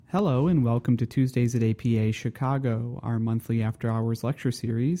Hello and welcome to Tuesdays at APA Chicago, our monthly after-hours lecture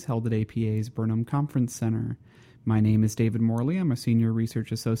series held at APA's Burnham Conference Center. My name is David Morley. I'm a Senior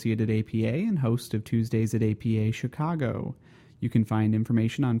Research Associate at APA and host of Tuesdays at APA Chicago. You can find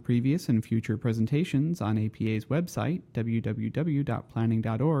information on previous and future presentations on APA's website,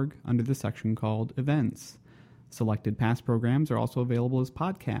 www.planning.org, under the section called Events. Selected past programs are also available as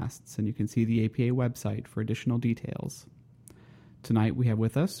podcasts, and you can see the APA website for additional details. Tonight we have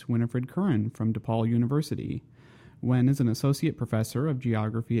with us Winifred Curran from DePaul University. Wen is an associate professor of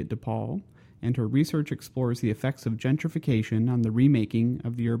geography at DePaul, and her research explores the effects of gentrification on the remaking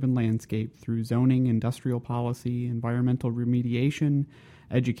of the urban landscape through zoning, industrial policy, environmental remediation,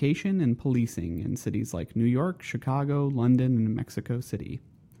 education, and policing in cities like New York, Chicago, London, and Mexico City.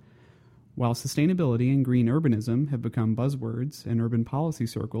 While sustainability and green urbanism have become buzzwords in urban policy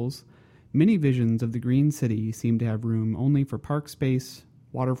circles, many visions of the green city seem to have room only for park space,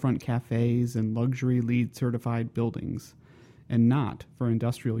 waterfront cafes, and luxury LEED certified buildings, and not for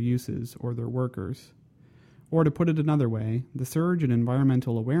industrial uses or their workers. Or to put it another way, the surge in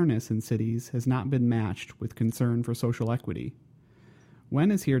environmental awareness in cities has not been matched with concern for social equity.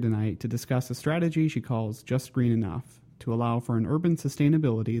 Wen is here tonight to discuss a strategy she calls Just Green Enough, to allow for an urban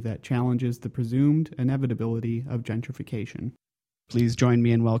sustainability that challenges the presumed inevitability of gentrification. Please join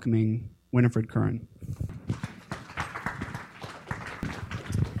me in welcoming Winifred Curran.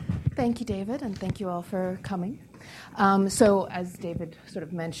 Thank you, David, and thank you all for coming. So as David sort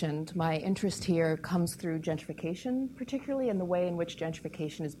of mentioned, my interest here comes through gentrification, particularly in the way in which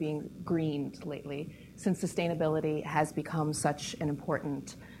gentrification is being greened lately, since sustainability has become such an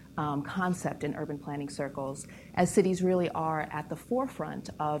important concept in urban planning circles, as cities really are at the forefront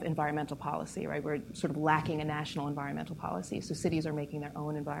of environmental policy, right? We're sort of lacking a national environmental policy, so cities are making their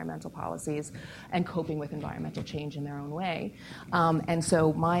own environmental policies and coping with environmental change in their own way. And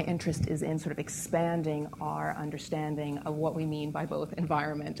so my interest is in sort of expanding our understanding of what we mean by both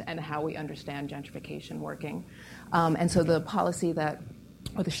environment and how we understand gentrification working. And so the policy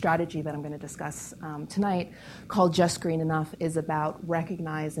or the strategy that I'm going to discuss tonight, called Just Green Enough, is about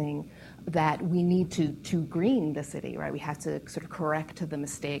recognizing that we need to green the city, right? We have to sort of correct the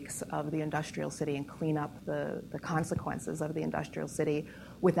mistakes of the industrial city and clean up the consequences of the industrial city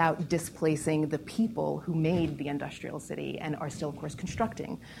without displacing the people who made the industrial city and are still, of course,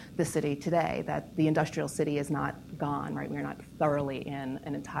 constructing the city today. That the industrial city is not gone, right? We're not thoroughly in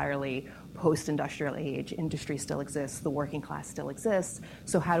an entirely post-industrial age. Industry still exists, the working class still exists,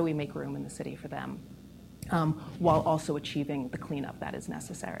 so how do we make room in the city for them? While also achieving the cleanup that is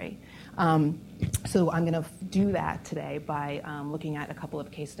necessary. So I'm going to do that today by looking at a couple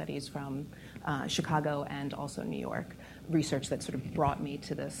of case studies from Chicago and also New York, research that sort of brought me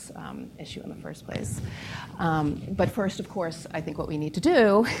to this issue in the first place. But first, of course, I think what we need to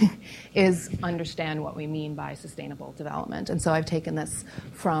do is understand what we mean by sustainable development. And so I've taken this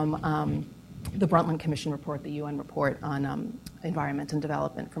from the Brundtland Commission report, the UN report on environment and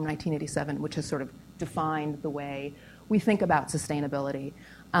development from 1987, which has sort of defined the way we think about sustainability.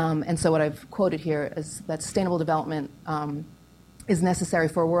 And so what I've quoted here is that sustainable development is necessary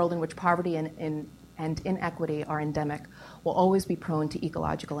for a world in which poverty and inequity are endemic, will always be prone to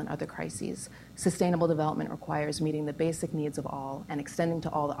ecological and other crises. Sustainable development requires meeting the basic needs of all and extending to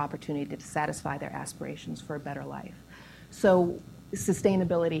all the opportunity to satisfy their aspirations for a better life. So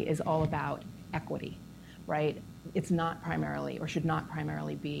sustainability is all about equity, right? It's not primarily, or should not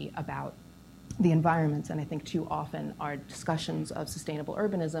primarily be, about the environment, and I think too often our discussions of sustainable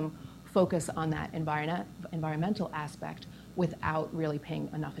urbanism focus on that environmental aspect without really paying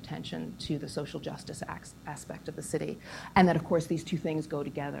enough attention to the social justice aspect of the city. And that, of course, these two things go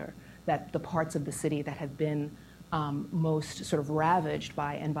together, that the parts of the city that have been most sort of ravaged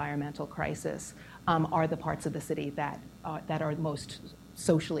by environmental crisis are the parts of the city that are most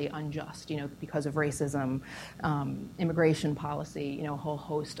socially unjust, because of racism, immigration policy, a whole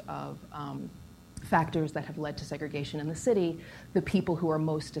host of factors that have led to segregation in the city. The people who are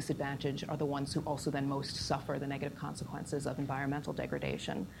most disadvantaged are the ones who also then most suffer the negative consequences of environmental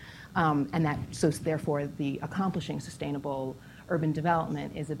degradation. So therefore, the accomplishing sustainable urban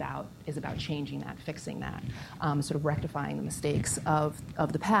development is about changing that, fixing that, sort of rectifying the mistakes of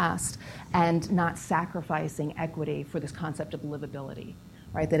the past, and not sacrificing equity for this concept of livability,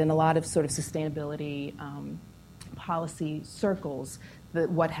 right? That in a lot of sort of sustainability policy circles,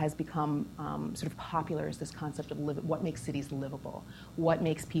 what has become sort of popular is this concept of what makes cities livable, what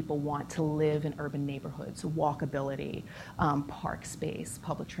makes people want to live in urban neighborhoods, walkability, park space,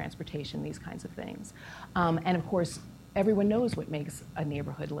 public transportation, these kinds of things. And of course, everyone knows what makes a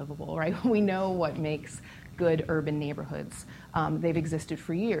neighborhood livable, right? We know what makes good urban neighborhoods. They've existed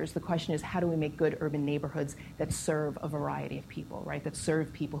for years. The question is, how do we make good urban neighborhoods that serve a variety of people, right? That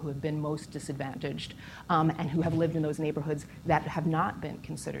serve people who have been most disadvantaged and who have lived in those neighborhoods that have not been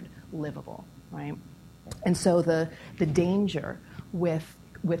considered livable, right? And so the danger with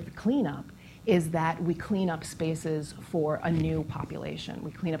cleanup is that we clean up spaces for a new population. We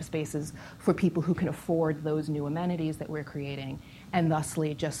clean up spaces for people who can afford those new amenities that we're creating, and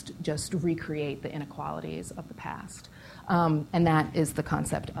thusly just recreate the inequalities of the past. And that is the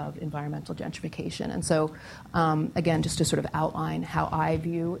concept of environmental gentrification. And so, again, just to sort of outline how I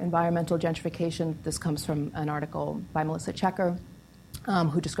view environmental gentrification, this comes from an article by Melissa Checker,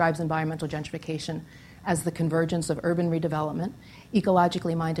 who describes environmental gentrification as the convergence of urban redevelopment,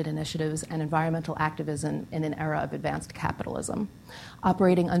 ecologically minded initiatives, and environmental activism in an era of advanced capitalism.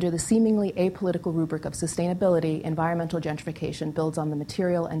 Operating under the seemingly apolitical rubric of sustainability, environmental gentrification builds on the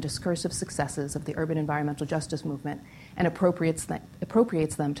material and discursive successes of the urban environmental justice movement and appropriates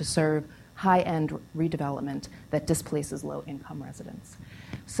them to serve high-end redevelopment that displaces low-income residents.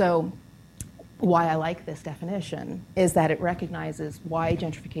 So, why I like this definition is that it recognizes why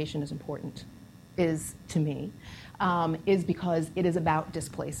gentrification is important. Is to me, is because it is about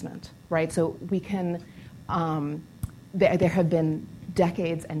displacement, right? So we can, there have been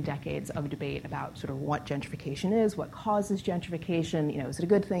decades and decades of debate about sort of what gentrification is, what causes gentrification, is it a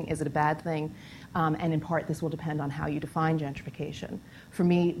good thing, is it a bad thing? And in part, this will depend on how you define gentrification. For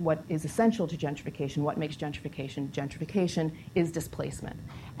me, what is essential to gentrification, what makes gentrification is displacement.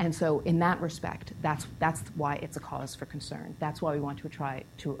 And so in that respect, that's why it's a cause for concern. That's why we want to try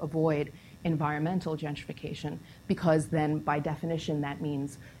to avoid environmental gentrification, because then by definition that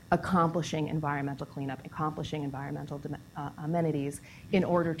means accomplishing environmental cleanup, accomplishing environmental amenities in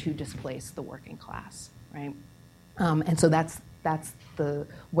order to displace the working class, right? And so that's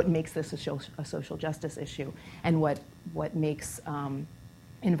what makes this a social justice issue, and what makes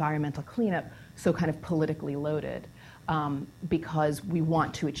environmental cleanup so kind of politically loaded. Because we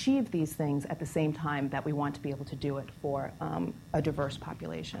want to achieve these things at the same time that we want to be able to do it for a diverse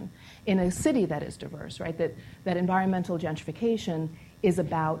population. In a city that is diverse, right, that environmental gentrification is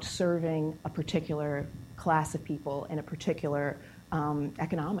about serving a particular class of people in a particular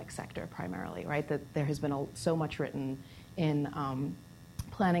economic sector primarily, right, that there has been so much written in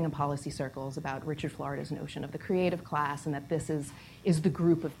planning and policy circles about Richard Florida's notion of the creative class, and that this is the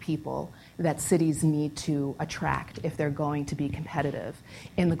group of people that cities need to attract if they're going to be competitive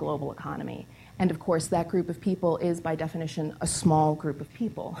in the global economy. And of course, that group of people is, by definition, a small group of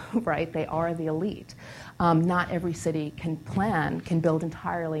people, right? They are the elite. Not every city can build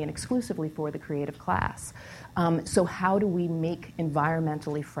entirely and exclusively for the creative class. So how do we make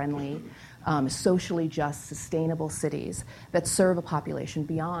environmentally friendly, socially just, sustainable cities that serve a population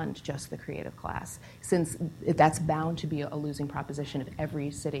beyond just the creative class, since that's bound to be a losing proposition if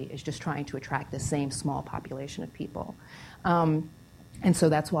every city is just trying to attract the same small population of people. And so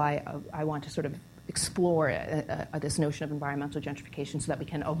that's why I want to sort of explore this notion of environmental gentrification so that we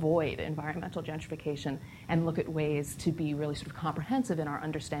can avoid environmental gentrification and look at ways to be really sort of comprehensive in our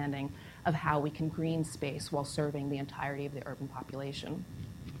understanding of how we can green space while serving the entirety of the urban population.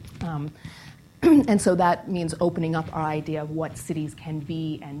 And so that means opening up our idea of what cities can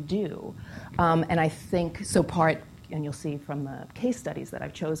be and do. And I think, and you'll see from the case studies that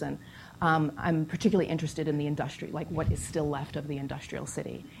I've chosen, I'm particularly interested in the industry, like what is still left of the industrial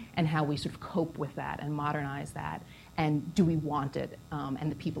city, and how we sort of cope with that and modernize that, and do we want it,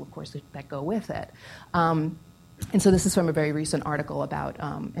 and the people, of course, that go with it. And so this is from a very recent article about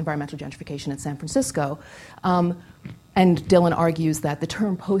environmental gentrification in San Francisco. And Dylan argues that the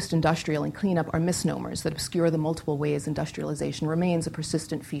term post-industrial and cleanup are misnomers that obscure the multiple ways industrialization remains a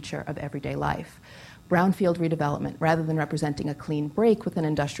persistent feature of everyday life. Brownfield redevelopment, rather than representing a clean break with an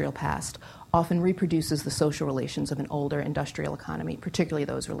industrial past, often reproduces the social relations of an older industrial economy, particularly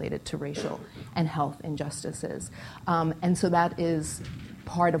those related to racial and health injustices. And so that is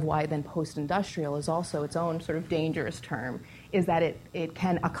part of why then post-industrial is also its own sort of dangerous term, is that it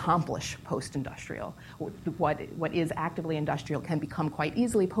can accomplish post-industrial. What is actively industrial can become quite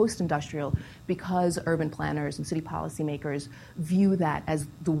easily post-industrial because urban planners and city policymakers view that as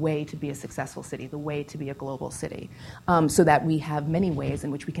the way to be a successful city, the way to be a global city, so that we have many ways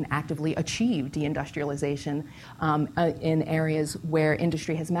in which we can actively achieve deindustrialization in areas where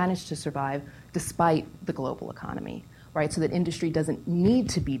industry has managed to survive despite the global economy. right? So that industry doesn't need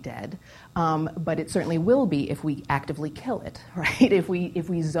to be dead, but it certainly will be if we actively kill it, right? If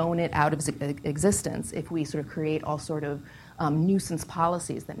we zone it out of existence, if we sort of create all sort of nuisance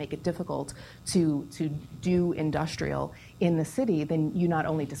policies that make it difficult to do industrial in the city, then you not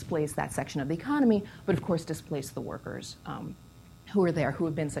only displace that section of the economy, but of course displace the workers who are there, who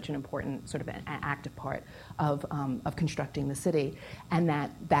have been such an important sort of an active part of constructing the city. And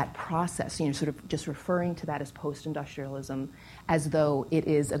that process, sort of just referring to that as post-industrialism as though it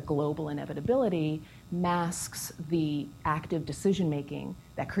is a global inevitability, masks the active decision-making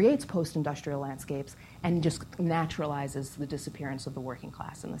that creates post-industrial landscapes and just naturalizes the disappearance of the working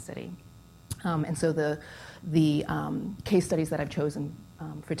class in the city. And so the case studies that I've chosen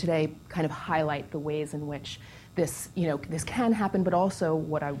for today kind of highlight the ways in which this can happen, but also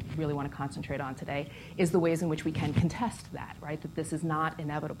what I really want to concentrate on today is the ways in which we can contest that, right? That this is not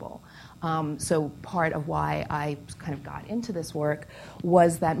inevitable. So part of why I kind of got into this work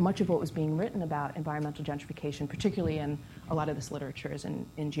was that much of what was being written about environmental gentrification, particularly in a lot of this literature is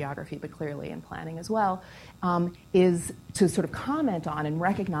in geography, but clearly in planning as well, is to sort of comment on and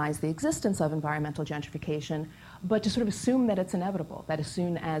recognize the existence of environmental gentrification, but to sort of assume that it's inevitable, that as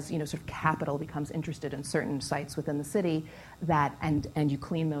soon as sort of capital becomes interested in certain sites within the city, that and you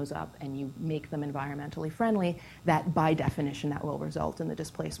clean those up and you make them environmentally friendly, that by definition that will result in the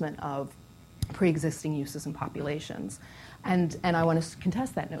displacement of pre-existing uses and populations. And I want to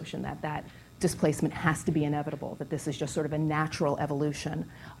contest that notion that displacement has to be inevitable, that this is just sort of a natural evolution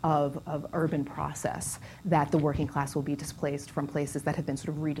of urban process, that the working class will be displaced from places that have been sort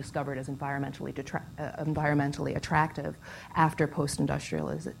of rediscovered as environmentally attractive after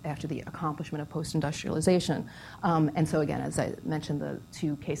after the accomplishment of post-industrialization. And so again, as I mentioned, the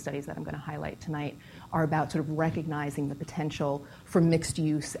two case studies that I'm going to highlight tonight are about sort of recognizing the potential for mixed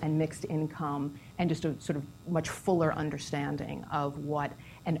use and mixed income and just a sort of much fuller understanding of what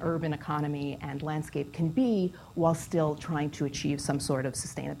an urban economy and landscape can be while still trying to achieve some sort of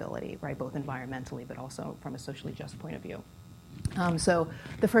sustainability, right, both environmentally but also from a socially just point of view. So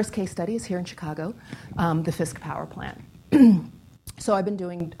the first case study is here in Chicago, the Fisk Power Plant. So I've been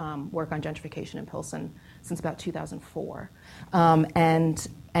doing work on gentrification in Pilsen since about 2004.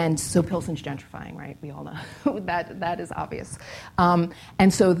 And so Pilsen's gentrifying, right? We all know that is obvious.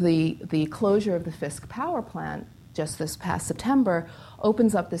 And so the closure of the Fisk Power Plant just this past September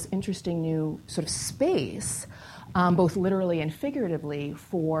opens up this interesting new sort of space, both literally and figuratively,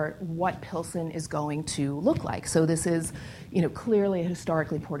 for what Pilsen is going to look like. So this is, clearly a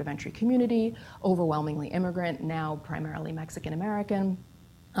historically port of entry community, overwhelmingly immigrant, now primarily Mexican American,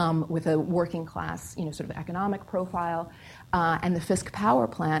 with a working class, sort of economic profile. And the Fisk Power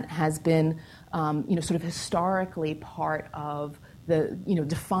Plant has been, sort of historically part of the,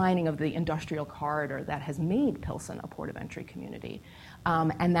 defining of the industrial corridor that has made Pilsen a port of entry community.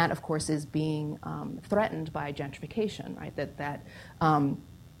 And that, of course, is being threatened by gentrification, right? That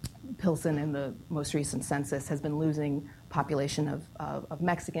Pilsen, in the most recent census, has been losing population of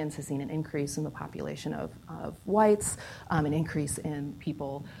Mexicans, has seen an increase in the population of whites, an increase in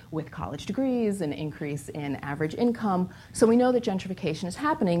people with college degrees, an increase in average income. So we know that gentrification is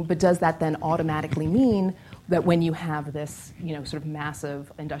happening, but does that then automatically mean that when you have this, sort of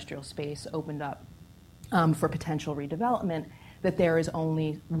massive industrial space opened up for potential redevelopment, that there is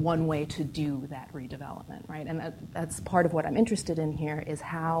only one way to do that redevelopment, right? And that's part of what I'm interested in here, is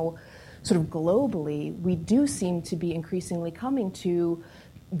how sort of globally we do seem to be increasingly coming to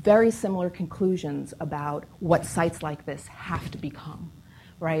very similar conclusions about what sites like this have to become,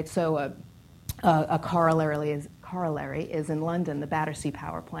 right? So a corollary is in London, the Battersea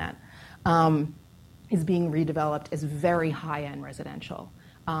Power Plant is being redeveloped as very high-end residential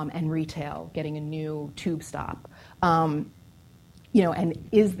and retail, getting a new tube stop. And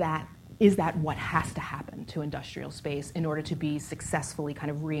is that what has to happen to industrial space in order to be successfully kind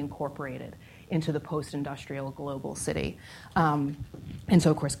of reincorporated into the post-industrial global city? And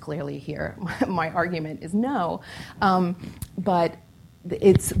so, of course, clearly here, my argument is no. But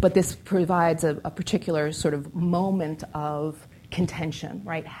this provides a particular sort of moment of contention,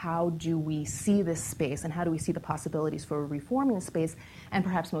 right? How do we see this space, and how do we see the possibilities for reforming the space? And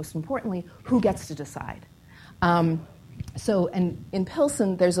perhaps most importantly, who gets to decide? So, and in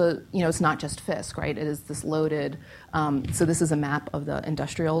Pilsen, there's it's not just Fisk, right? It is this loaded, so this is a map of the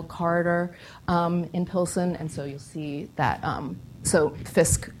industrial corridor in Pilsen, and so you'll see that, so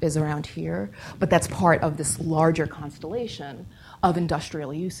Fisk is around here, but that's part of this larger constellation of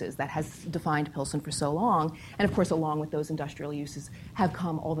industrial uses that has defined Pilsen for so long. And of course, along with those industrial uses have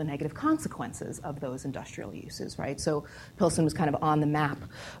come all the negative consequences of those industrial uses, right? So Pilsen was kind of on the map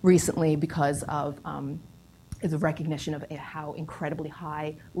recently because of is a recognition of how incredibly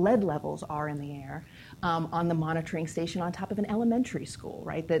high lead levels are in the air on the monitoring station on top of an elementary school,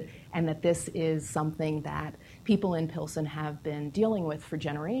 right? That this is something that people in Pilsen have been dealing with for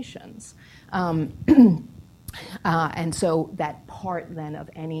generations. And so that part then of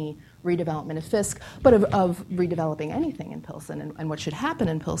any redevelopment of Fisk, but of redeveloping anything in Pilsen, and what should happen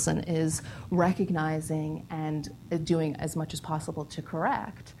in Pilsen is recognizing and doing as much as possible to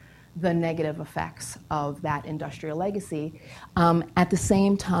correct the negative effects of that industrial legacy, at the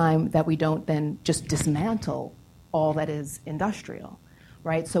same time that we don't then just dismantle all that is industrial,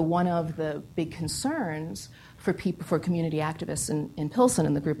 right? So one of the big concerns for community activists in Pilsen,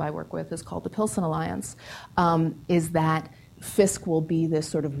 and the group I work with is called the Pilsen Alliance, is that Fisk will be this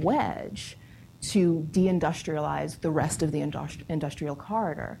sort of wedge to deindustrialize the rest of the industrial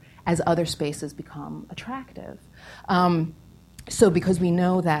corridor as other spaces become attractive. So because we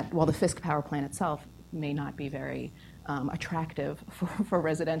know that while the Fisk power plant itself may not be very attractive for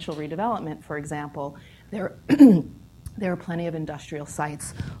residential redevelopment, for example, there are plenty of industrial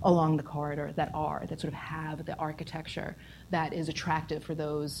sites along the corridor that sort of have the architecture that is attractive for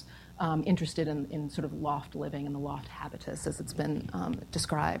those interested in sort of loft living and the loft habitus, as it's been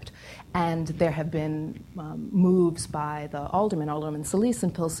described. And there have been moves by the Alderman Solis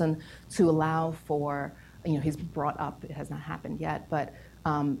in Pilsen, to allow for, he's brought up, it has not happened yet, but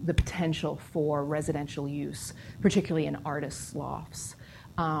the potential for residential use, particularly in artists' lofts,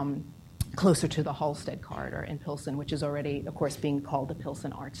 closer to the Halsted corridor in Pilsen, which is already, of course, being called the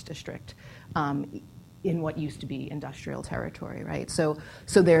Pilsen Arts District, in what used to be industrial territory, right? So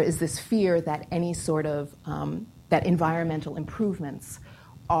there is this fear that any sort of, that environmental improvements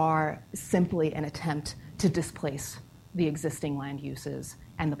are simply an attempt to displace the existing land uses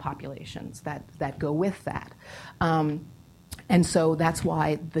and the populations that go with that. And so that's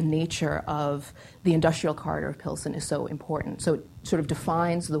why the nature of the industrial corridor of Pilsen is so important. So it sort of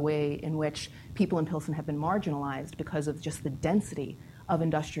defines the way in which people in Pilsen have been marginalized because of just the density of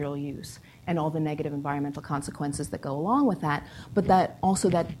industrial use and all the negative environmental consequences that go along with that. But that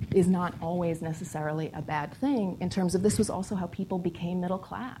is not always necessarily a bad thing, in terms of this was also how people became middle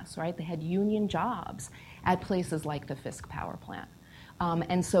class, right? They had union jobs at places like the Fisk power plant.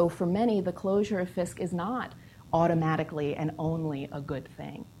 And so for many, the closure of Fisk is not automatically and only a good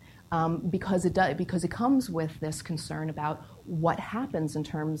thing, because it comes with this concern about what happens in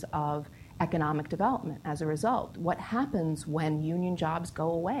terms of economic development as a result. What happens when union jobs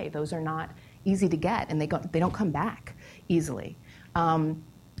go away? Those are not easy to get, and they don't come back easily. And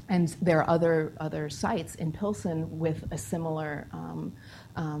there are other sites in Pilsen with a similar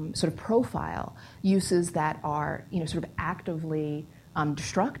sort of profile, uses that are sort of actively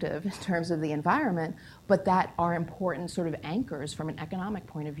destructive in terms of the environment, but that are important sort of anchors from an economic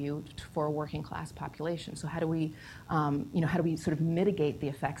point of view for a working class population. So how do we sort of mitigate the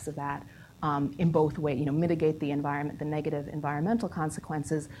effects of that in both ways? Mitigate the negative environmental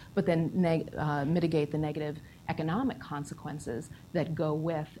consequences, but then mitigate the negative economic consequences that go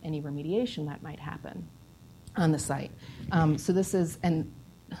with any remediation that might happen on the site. So this is an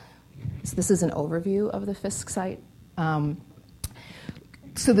overview of the Fisk site.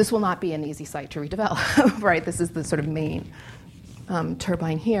 So this will not be an easy site to redevelop, right? This is the sort of main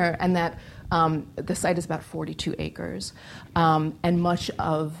turbine here, and that the site is about 42 acres, and much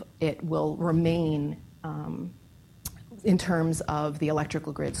of it will remain in terms of the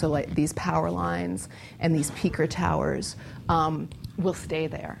electrical grid. So like these power lines and these peaker towers will stay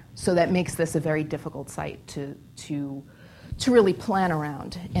there. So that makes this a very difficult site to really plan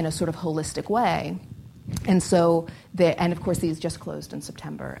around in a sort of holistic way. And so, and of course, these just closed in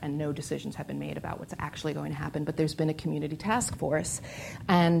September, and no decisions have been made about what's actually going to happen. But there's been a community task force,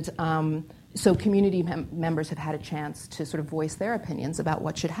 and so community members have had a chance to sort of voice their opinions about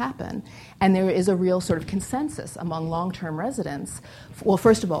what should happen. And there is a real sort of consensus among long-term residents. Well,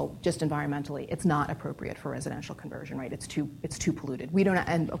 first of all, just environmentally, it's not appropriate for residential conversion, right? It's too polluted. We don't,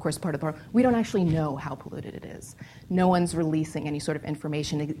 and of course, part of the problem, we don't actually know how polluted it is. No one's releasing any sort of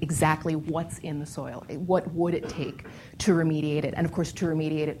information exactly what's in the soil. What would it take to remediate it? And of course, to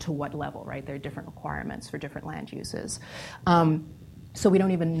remediate it to what level, right? There are different requirements for different land uses. So we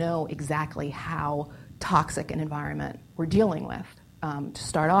don't even know exactly how toxic an environment we're dealing with to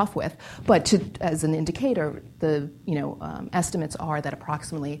start off with. But as an indicator, the estimates are that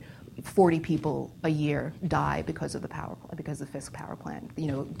approximately 40 people a year die because of the Fisk power plant.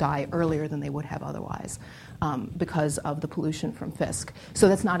 Die earlier than they would have otherwise because of the pollution from Fisk. So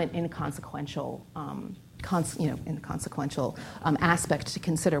that's not an inconsequential. Inconsequential aspect to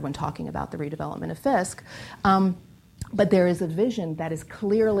consider when talking about the redevelopment of Fisk. But there is a vision that is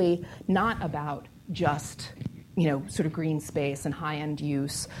clearly not about just sort of green space and high-end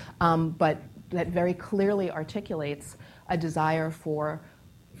use, but that very clearly articulates a desire for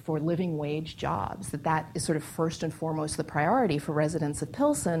living wage jobs, that is sort of first and foremost the priority for residents of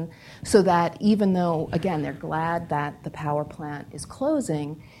Pilsen, so that even though, again, they're glad that the power plant is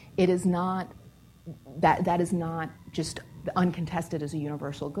closing, it is not, that is not just uncontested as a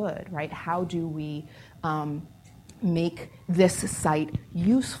universal good, right? How do we make this site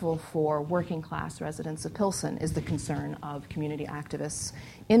useful for working class residents of Pilsen is the concern of community activists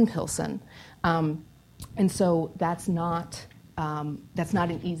in Pilsen. And so that's not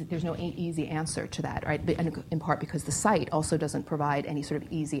an easy, there's no easy answer to that, right? And in part because the site also doesn't provide any sort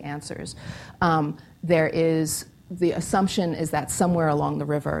of easy answers. The assumption is that somewhere along the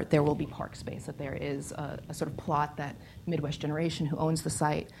river there will be park space, that there is a sort of plot that Midwest Generation, who owns the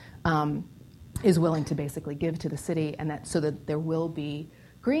site, is willing to basically give to the city, and that so that there will be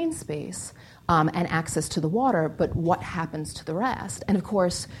green space and access to the water, but what happens to the rest? And of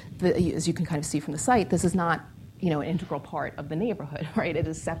course, as you can kind of see from the site, this is not an integral part of the neighborhood, right? It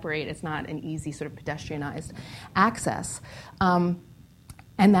is separate. It's not an easy sort of pedestrianized access.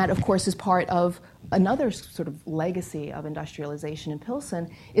 And that, of course, is part of another sort of legacy of industrialization in Pilsen,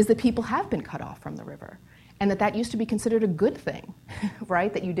 is that people have been cut off from the river. And that used to be considered a good thing,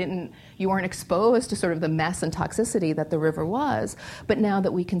 right? That you weren't exposed to sort of the mess and toxicity that the river was. But now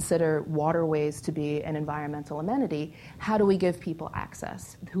that we consider waterways to be an environmental amenity, how do we give people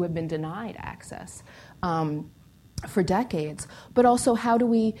access who have been denied access for decades? But also, how do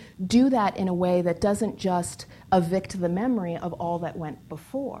we do that in a way that doesn't just evict the memory of all that went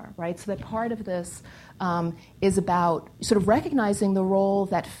before, right? So that part of this is about sort of recognizing the role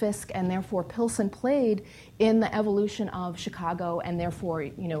that Fisk and therefore Pilsen played in the evolution of Chicago, and therefore,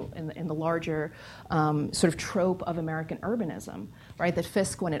 in the larger sort of trope of American urbanism, right? That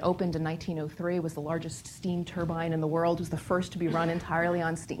Fisk, when it opened in 1903, was the largest steam turbine in the world, was the first to be run entirely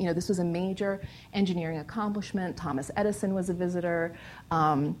on steam. This was a major engineering accomplishment. Thomas Edison was a visitor.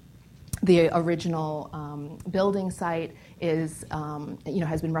 The original building site has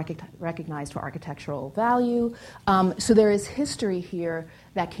been recognized for architectural value. So there is history here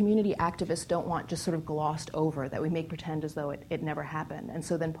that community activists don't want just sort of glossed over, that we make pretend as though it never happened. And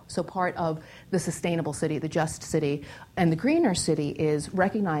so part of the sustainable city, the just city, and the greener city is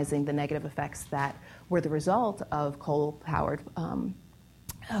recognizing the negative effects that were the result of coal-powered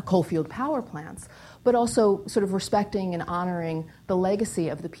coal-field power plants, but also sort of respecting and honoring the legacy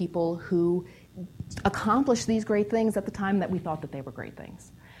of the people who accomplished these great things at the time that we thought that they were great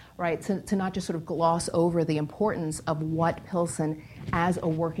things, right? To not just sort of gloss over the importance of what Pilsen, as a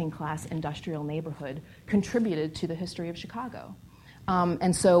working-class industrial neighborhood, contributed to the history of Chicago.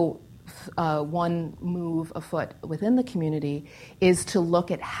 And so one move afoot within the community is to look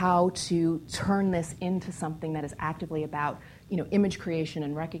at how to turn this into something that is actively about image creation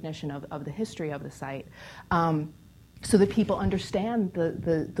and recognition of the history of the site, so that people understand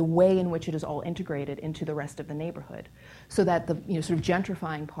the way in which it is all integrated into the rest of the neighborhood, so that the sort of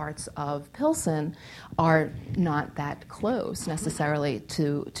gentrifying parts of Pilsen are not that close necessarily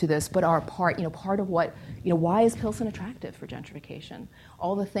to this, but are part of what, why is Pilsen attractive for gentrification?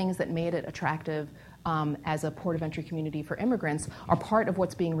 All the things that made it attractive as a port of entry community for immigrants are part of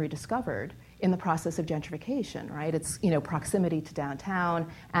what's being rediscovered in the process of gentrification, right? It's, proximity to downtown,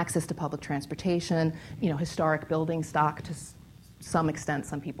 access to public transportation, historic building stock to some extent.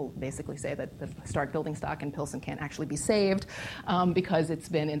 Some people basically say that the historic building stock in Pilsen can't actually be saved because it's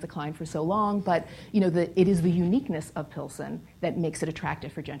been in decline for so long. But, it is the uniqueness of Pilsen that makes it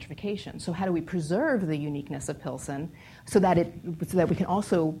attractive for gentrification. So how do we preserve the uniqueness of Pilsen so that we can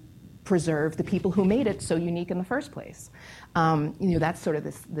also preserve the people who made it so unique in the first place? That's sort of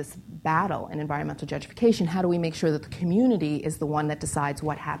this battle in environmental gentrification. How do we make sure that the community is the one that decides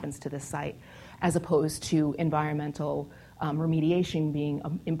what happens to this site, as opposed to environmental remediation being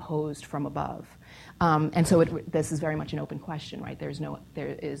imposed from above? And so this is very much an open question, right? There is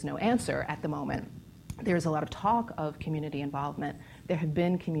no answer at the moment. There's a lot of talk of community involvement. There have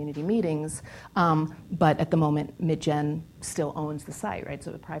been community meetings, but at the moment, Midgen still owns the site, right?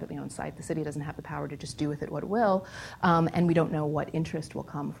 So a privately owned site. The city doesn't have the power to just do with it what it will, and we don't know what interest will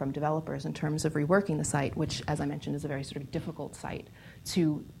come from developers in terms of reworking the site, which, as I mentioned, is a very sort of difficult site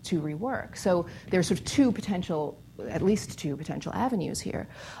to rework. So there's sort of at least two potential avenues here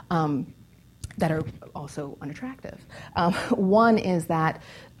that are also unattractive. One is that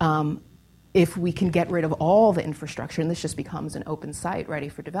if we can get rid of all the infrastructure, and this just becomes an open site ready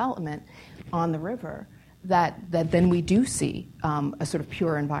for development on the river, that then we do see a sort of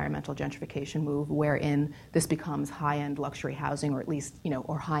pure environmental gentrification move wherein this becomes high-end luxury housing, or at least,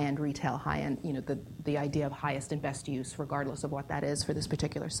 or high-end retail, high-end, the idea of highest and best use, regardless of what that is for this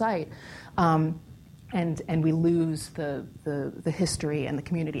particular site. And we lose the history and the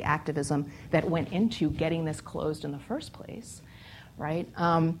community activism that went into getting this closed in the first place, right?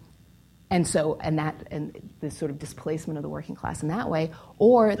 And this sort of displacement of the working class in that way,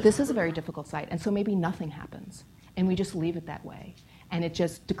 or this is a very difficult site, and so maybe nothing happens, and we just leave it that way, and it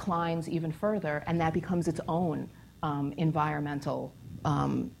just declines even further, and that becomes its own environmental,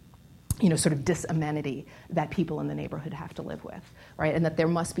 sort of disamenity that people in the neighborhood have to live with, right? And that there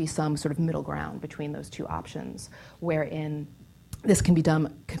must be some sort of middle ground between those two options, wherein this can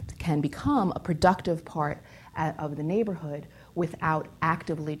become a productive part of the neighborhood without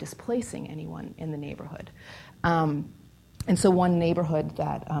actively displacing anyone in the neighborhood. And so one neighborhood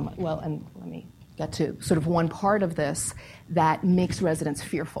that, and let me get to sort of one part of this that makes residents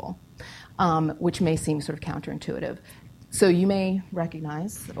fearful, which may seem sort of counterintuitive. So you may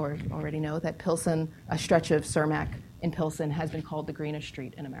recognize or already know that Pilsen, a stretch of Cermak in Pilsen, has been called the greenest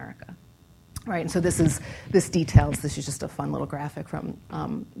street in America. Right, and so this is just a fun little graphic from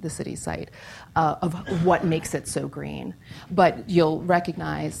the city site of what makes it so green. But you'll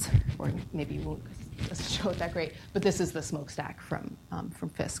recognize, or maybe you won't show it that great, but this is the smokestack from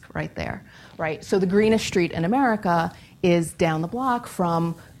Fisk right there, right? So the greenest street in America is down the block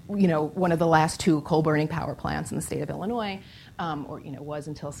from, one of the last two coal-burning power plants in the state of Illinois, was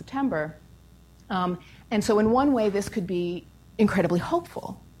until September. And so in one way, this could be incredibly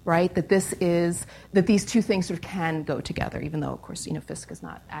hopeful, right? That these two things sort of can go together, even though, of course, Fisk is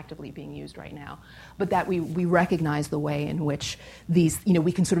not actively being used right now. But that we recognize the way in which these,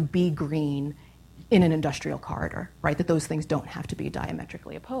 we can sort of be green in an industrial corridor, right? That those things don't have to be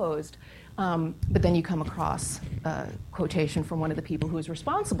diametrically opposed. But then you come across a quotation from one of the people who was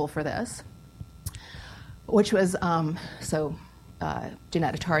responsible for this, which was,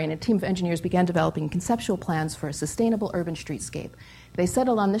 Jeanette Attari and a team of engineers began developing conceptual plans for a sustainable urban streetscape. They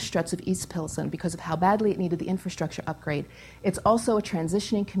settled on this stretch of East Pilsen because of how badly it needed the infrastructure upgrade. It's also a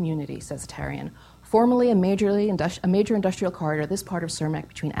transitioning community, says Attarian. Formerly a major industrial corridor, this part of Cermak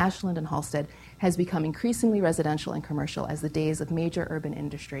between Ashland and Halstead has become increasingly residential and commercial as the days of major urban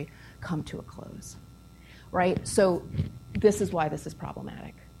industry come to a close. Right? So this is why this is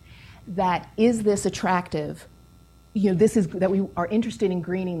problematic. Is this attractive? This is that we are interested in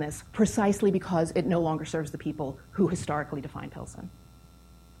greening this precisely because it no longer serves the people who historically define Pilsen.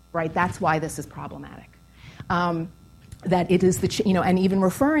 Right? That's why this is problematic. That it is and even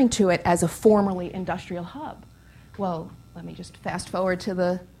referring to it as a formerly industrial hub. Well, let me just fast forward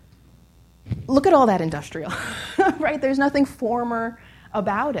to look at all that industrial, right? There's nothing former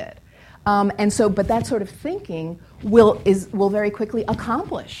about it. But that sort of thinking will very quickly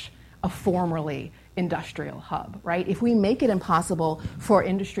accomplish a formerly industrial hub, right? If we make it impossible for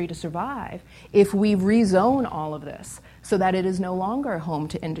industry to survive, if we rezone all of this so that it is no longer home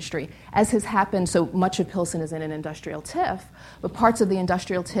to industry, as has happened, so much of Pilsen is in an industrial TIF, but parts of the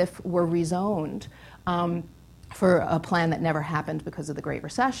industrial TIF were rezoned for a plan that never happened because of the Great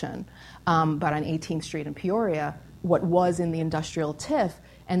Recession. But on 18th Street in Peoria, what was in the industrial TIF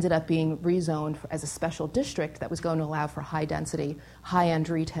ended up being rezoned as a special district that was going to allow for high density, high-end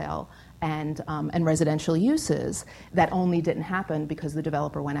retail, and residential uses that only didn't happen because the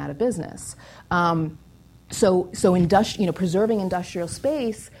developer went out of business. So preserving industrial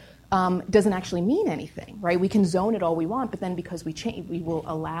space doesn't actually mean anything, right? We can zone it all we want, but then because we will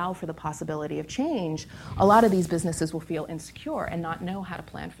allow for the possibility of change, a lot of these businesses will feel insecure and not know how to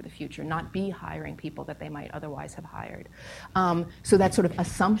plan for the future, not be hiring people that they might otherwise have hired. So that sort of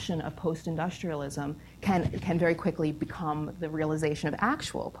assumption of post-industrialism can very quickly become the realization of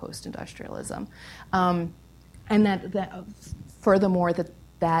actual post-industrialism. And that furthermore,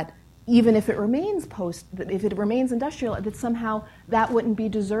 that even if it remains industrial, that somehow that wouldn't be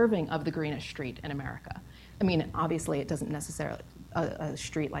deserving of the greenest street in America. I mean, obviously, it doesn't necessarily a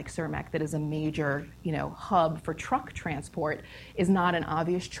street like Cermak that is a major, hub for truck transport is not an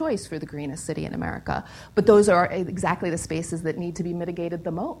obvious choice for the greenest city in America. But those are exactly the spaces that need to be mitigated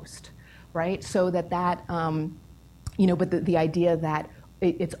the most, right? So but the idea that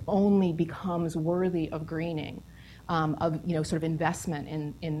it only becomes worthy of greening. Sort of investment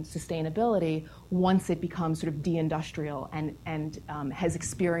in sustainability once it becomes sort of deindustrial and has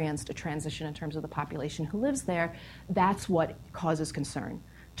experienced a transition in terms of the population who lives there, that's what causes concern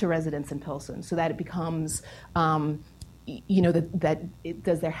to residents in Pilsen. So that it becomes, does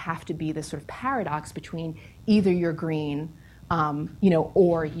there have to be this sort of paradox between either you're green,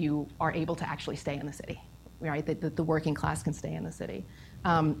 or you are able to actually stay in the city, right? That the working class can stay in the city.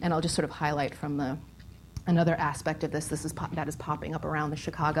 And I'll just sort of highlight from another aspect of this that is popping up around the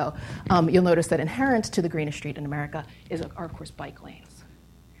Chicago. You'll notice that inherent to the greenest street in America are, of course, bike lanes,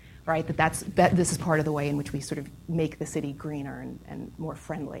 right? This is part of the way in which we sort of make the city greener and more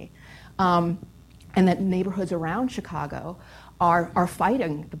friendly. And that neighborhoods around Chicago are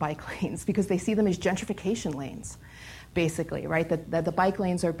fighting the bike lanes because they see them as gentrification lanes, basically, right? That the bike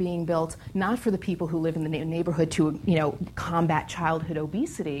lanes are being built not for the people who live in the neighborhood to, combat childhood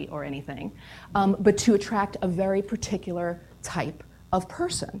obesity or anything, but to attract a very particular type of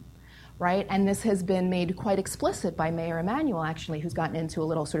person, right? And this has been made quite explicit by Mayor Emanuel, actually, who's gotten into a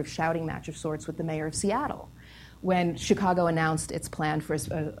little sort of shouting match of sorts with the mayor of Seattle, when Chicago announced its plan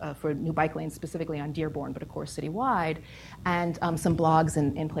for new bike lanes, specifically on Dearborn, but of course citywide, and some blogs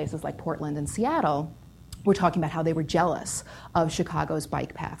in places like Portland and Seattle were talking about how they were jealous of Chicago's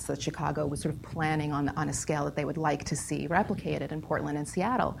bike paths, that Chicago was sort of planning on a scale that they would like to see replicated in Portland and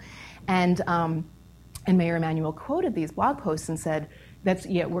Seattle. And Mayor Emanuel quoted these blog posts and said,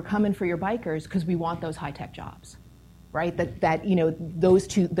 we're coming for your bikers because we want those high-tech jobs. Right,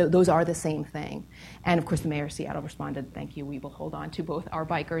 those are the same thing. And of course the mayor of Seattle responded, thank you, we will hold on to both our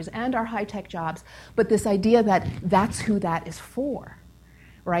bikers and our high-tech jobs. But this idea that that's who that is for,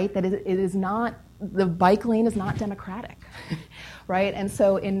 right? That it is not, the bike lane is not democratic, right? And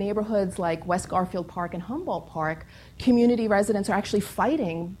so in neighborhoods like West Garfield Park and Humboldt Park, community residents are actually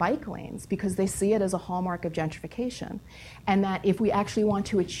fighting bike lanes because they see it as a hallmark of gentrification. And that if we actually want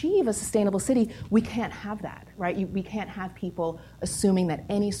to achieve a sustainable city, we can't have that, right? We can't have people assuming that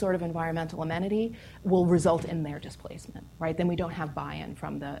any sort of environmental amenity will result in their displacement, right? Then we don't have buy-in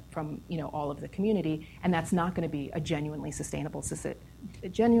from all of the community, and that's not going to be a genuinely sustainable city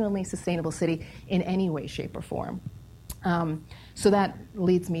in any way, shape, or form. So that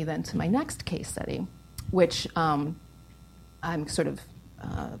leads me then to my next case study, which I'm sort of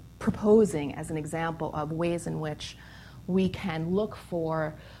proposing as an example of ways in which we can look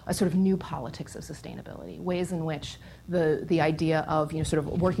for a sort of new politics of sustainability, ways in which the idea of sort of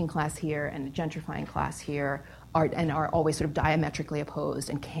working class here and gentrifying class here are always sort of diametrically opposed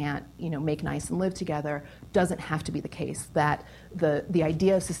and can't make nice and live together doesn't have to be the case. That the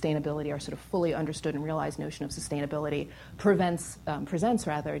idea of sustainability, our sort of fully understood and realized notion of sustainability, presents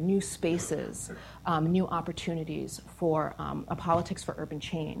new spaces, new opportunities for a politics for urban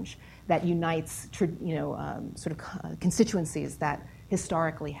change that unites sort of constituencies that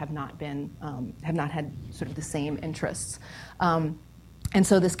historically have not had sort of the same interests. And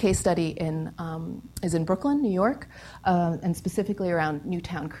so this case study is in Brooklyn, New York, and specifically around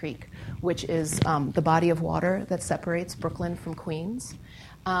Newtown Creek, which is the body of water that separates Brooklyn from Queens.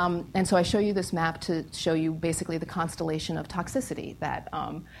 And so I show you this map to show you basically the constellation of toxicity that,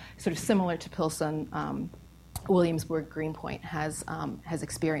 sort of similar to Pilsen, Williamsburg, Greenpoint has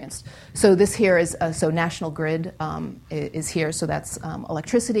experienced. So this here is National Grid is here. So that's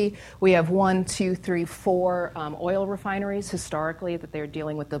electricity. We have 1, 2, 3, 4 oil refineries historically that they're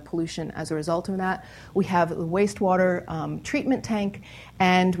dealing with the pollution as a result of that. We have a wastewater treatment tank,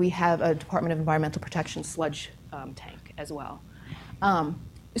 and we have a Department of Environmental Protection sludge tank as well.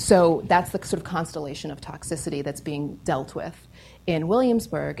 So that's the sort of constellation of toxicity that's being dealt with in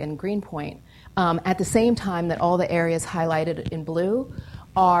Williamsburg and Greenpoint. At the same time that all the areas highlighted in blue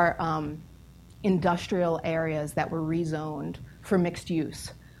are industrial areas that were rezoned for mixed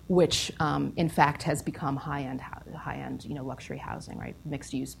use, which in fact has become high-end luxury housing, right?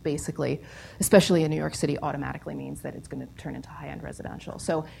 Mixed use basically, especially in New York City, automatically means that it's going to turn into high-end residential.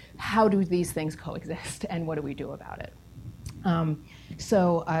 So how do these things coexist, and what do we do about it?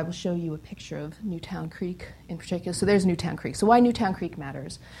 So I will show you a picture of Newtown Creek in particular. So there's Newtown Creek. So why Newtown Creek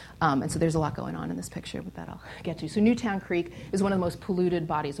matters. And so there's a lot going on in this picture, but that I'll get to. So Newtown Creek is one of the most polluted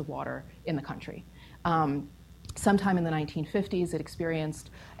bodies of water in the country. Sometime in the 1950s, it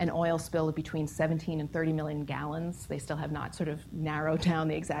experienced an oil spill of between 17 and 30 million gallons. They still have not sort of narrowed down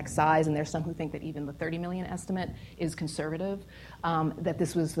the exact size, and there's some who think that even the 30 million estimate is conservative, that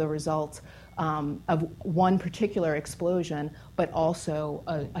this was the result of one particular explosion, but also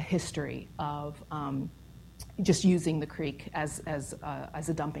a history of just using the creek as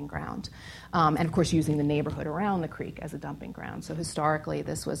a dumping ground, and of course using the neighborhood around the creek as a dumping ground. So historically,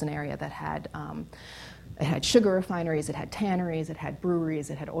 this was an area that had it had sugar refineries, it had tanneries, it had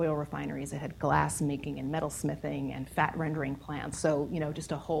breweries, it had oil refineries, it had glass making and metal smithing and fat rendering plants. So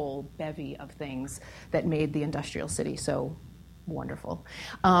just a whole bevy of things that made the industrial city so wonderful.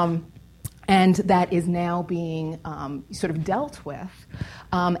 And that is now being sort of dealt with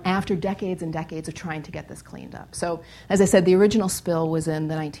after decades and decades of trying to get this cleaned up. So, as I said, the original spill was in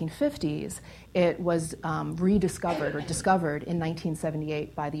the 1950s. It was rediscovered or discovered in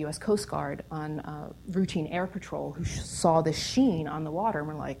 1978 by the U.S. Coast Guard on routine air patrol, who saw this sheen on the water and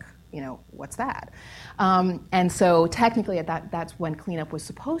were like, what's that? And so technically that's when cleanup was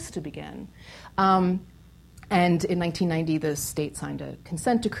supposed to begin. And in 1990, the state signed a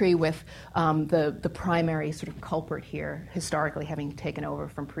consent decree with the primary sort of culprit here, historically having taken over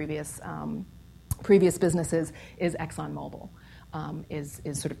from previous businesses, is ExxonMobil, is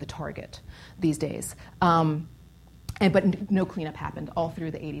sort of the target these days. But no cleanup happened all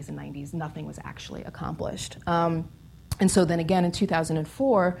through the 80s and 90s. Nothing was actually accomplished. And so then again in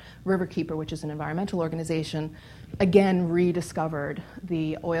 2004, Riverkeeper, which is an environmental organization, again rediscovered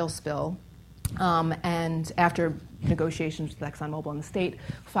the oil spill. And after negotiations with ExxonMobil and the state,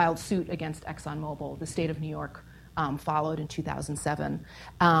 filed suit against ExxonMobil. The state of New York followed in 2007.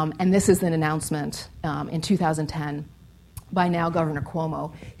 And this is an announcement in 2010 by now Governor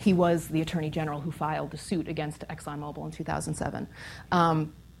Cuomo. He was the attorney general who filed the suit against ExxonMobil in 2007,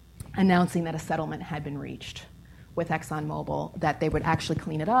 announcing that a settlement had been reached with ExxonMobil, that they would actually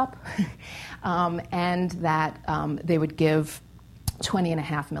clean it up, and that they would give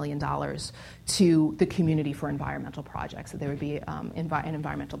 $20.5 million to the community for environmental projects. That there would be an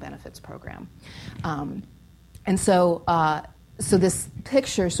environmental benefits program. And so this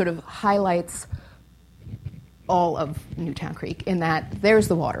picture sort of highlights all of Newtown Creek in that there's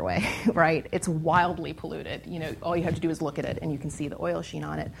the waterway, right? It's wildly polluted. All you have to do is look at it and you can see the oil sheen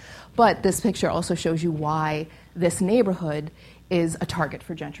on it. But this picture also shows you why this neighborhood is a target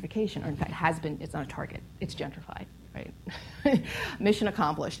for gentrification, or in fact has been. It's not a target, it's gentrified, right? Mission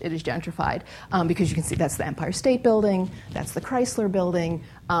accomplished, it is gentrified, because you can see that's the Empire State Building, that's the Chrysler Building.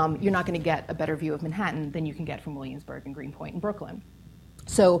 You're not going to get a better view of Manhattan than you can get from Williamsburg and Greenpoint and Brooklyn.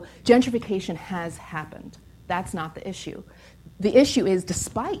 So gentrification has happened. That's not the issue. The issue is,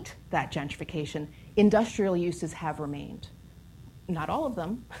 despite that gentrification, industrial uses have remained. Not all of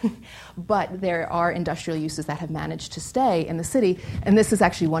them, but there are industrial uses that have managed to stay in the city. And this is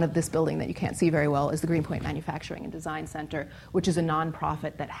actually one of this building that you can't see very well, is the Greenpoint Manufacturing and Design Center, which is a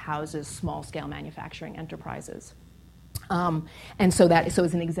nonprofit that houses small-scale manufacturing enterprises. And so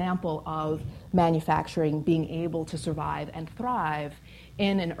is an example of manufacturing being able to survive and thrive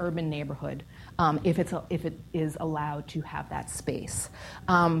in an urban neighborhood if it is allowed to have that space.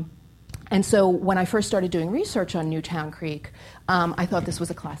 And so when I first started doing research on Newtown Creek, I thought this was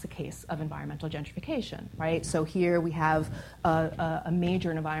a classic case of environmental gentrification, right? So here we have a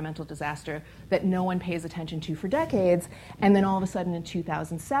major environmental disaster that no one pays attention to for decades, and then all of a sudden in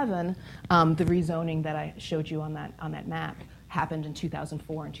 2007, the rezoning that I showed you on that map happened in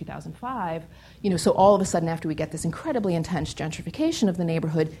 2004 and 2005. So all of a sudden, after we get this incredibly intense gentrification of the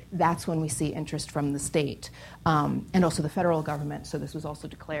neighborhood, that's when we see interest from the state and also the federal government. So this was also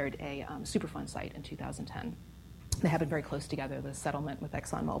declared a Superfund site in 2010. They have been very close together, the settlement with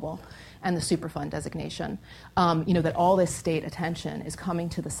ExxonMobil and the Superfund designation. That all this state attention is coming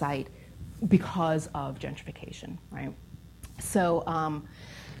to the site because of gentrification, right? So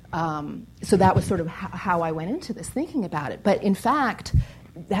that was sort of how I went into this, thinking about it. But in fact,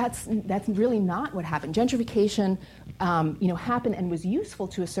 that's really not what happened. Gentrification, happened and was useful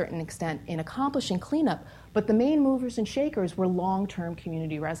to a certain extent in accomplishing cleanup. But the main movers and shakers were long-term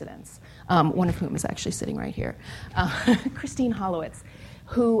community residents, one of whom is actually sitting right here, Christine Holowitz,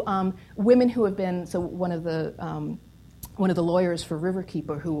 women who have been one of the lawyers for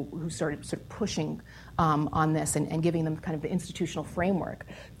Riverkeeper who started sort of pushing on this and giving them kind of the institutional framework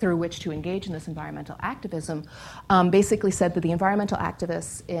through which to engage in this environmental activism, basically said that the environmental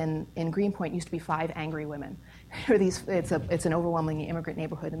activists in Greenpoint used to be 5 angry women. It's an overwhelmingly immigrant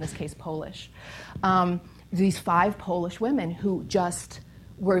neighborhood, in this case Polish. These 5 Polish women who just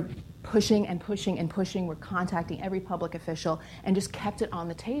were pushing and pushing and pushing, were contacting every public official, and just kept it on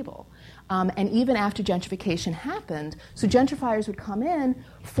the table. And even after gentrification happened, so gentrifiers would come in,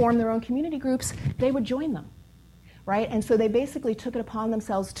 form their own community groups, they would join them, right? And so they basically took it upon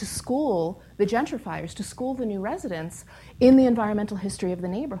themselves to school the gentrifiers, to school the new residents in the environmental history of the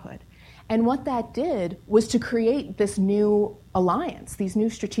neighborhood. And what that did was to create this new alliance, these new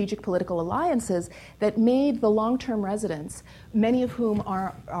strategic political alliances that made the long-term residents, many of whom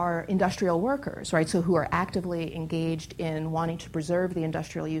are industrial workers, right? So who are actively engaged in wanting to preserve the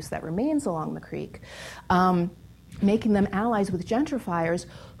industrial use that remains along the creek, making them allies with gentrifiers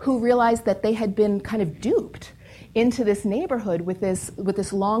who realized that they had been kind of duped into this neighborhood with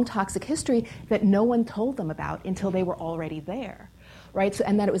this long toxic history that no one told them about until they were already there. right? So,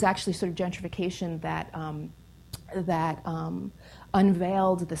 and that it was actually sort of gentrification that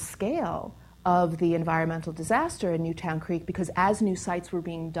unveiled the scale of the environmental disaster in Newtown Creek, because as new sites were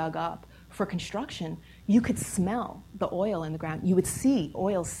being dug up for construction, you could smell the oil in the ground. You would see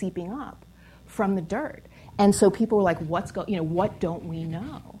oil seeping up from the dirt. And so people were like, what don't we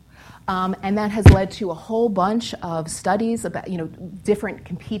know? And that has led to a whole bunch of studies about, different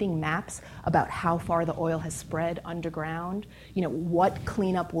competing maps about how far the oil has spread underground, what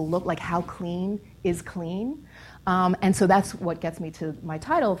cleanup will look like, how clean is clean. And so that's what gets me to my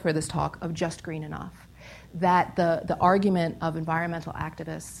title for this talk of Just Green Enough. That the argument of environmental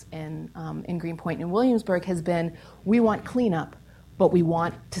activists in Greenpoint and Williamsburg has been, we want cleanup, but we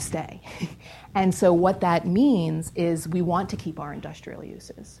want to stay. And so what that means is we want to keep our industrial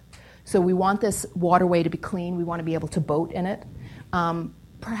uses. So we want this waterway to be clean. We want to be able to boat in it.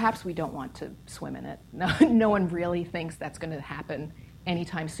 Perhaps we don't want to swim in it. No one really thinks that's going to happen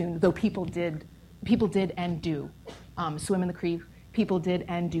anytime soon, though people did and do swim in the creek. People did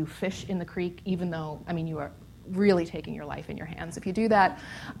and do fish in the creek, even though, you are really taking your life in your hands if you do that.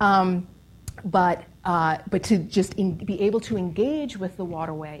 But to just be able to engage with the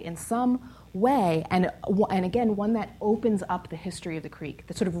waterway in some way, and again, one that opens up the history of the creek,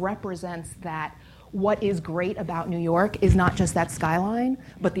 that sort of represents that what is great about New York is not just that skyline,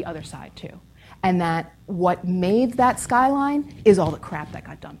 but the other side too. And that what made that skyline is all the crap that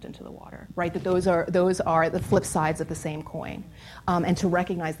got dumped into the water, right? That those are the flip sides of the same coin, and to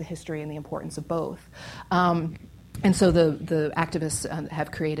recognize the history and the importance of both. And so the activists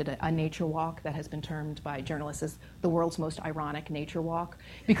have created a nature walk that has been termed by journalists as the world's most ironic nature walk,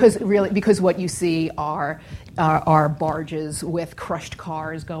 because what you see are barges with crushed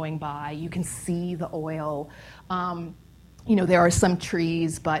cars going by. You can see the oil. There are some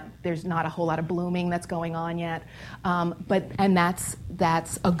trees, but there's not a whole lot of blooming that's going on yet. And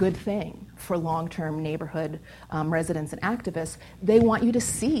that's a good thing for long-term neighborhood residents and activists. They want you to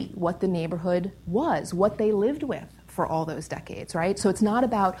see what the neighborhood was, what they lived with for all those decades, right? So it's not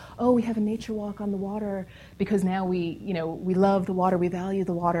about, we have a nature walk on the water because now we love the water, we value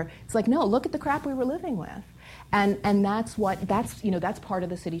the water. It's like, no, look at the crap we were living with. And that's part of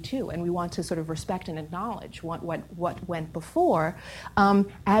the city too, and we want to sort of respect and acknowledge what went before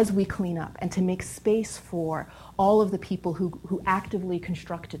as we clean up, and to make space for all of the people who actively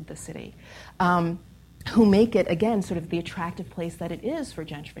constructed the city, who make it, again, sort of the attractive place that it is for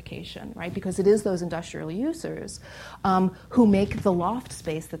gentrification, right? Because it is those industrial users who make the loft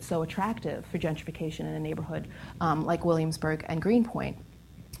space that's so attractive for gentrification in a neighborhood like Williamsburg and Greenpoint.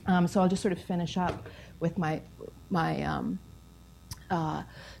 So I'll just sort of finish up with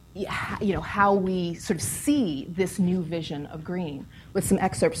how we sort of see this new vision of green, with some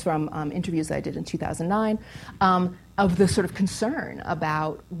excerpts from interviews that I did in 2009 of the sort of concern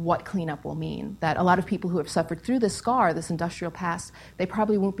about what cleanup will mean. That a lot of people who have suffered through this scar, this industrial past, they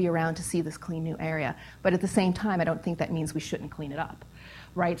probably won't be around to see this clean new area. But at the same time, I don't think that means we shouldn't clean it up.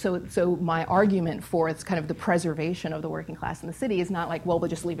 Right, so my argument for it's kind of the preservation of the working class in the city is not like, well, we'll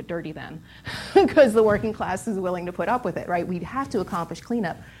just leave it dirty then, because the working class is willing to put up with it, right? We have to accomplish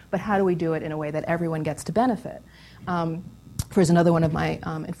cleanup, but how do we do it in a way that everyone gets to benefit? First, another one of my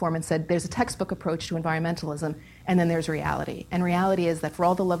informants said, there's a textbook approach to environmentalism, and then there's reality. And reality is that for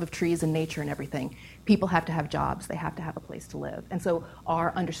all the love of trees and nature and everything, people have to have jobs, they have to have a place to live. And so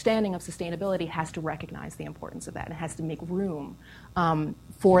our understanding of sustainability has to recognize the importance of that, and it has to make room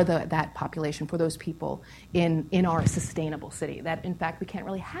for that population, for those people in our sustainable city. That, in fact, we can't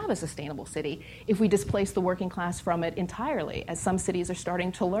really have a sustainable city if we displace the working class from it entirely, as some cities are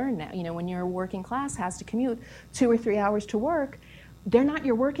starting to learn now. When your working class has to commute 2 or 3 hours to work, they're not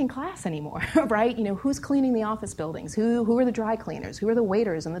your working class anymore, right? Who's cleaning the office buildings? Who are the dry cleaners? Who are the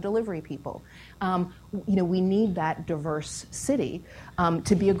waiters and the delivery people? We need that diverse city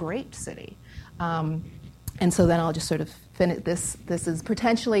to be a great city. And so then I'll just sort of finish this. This is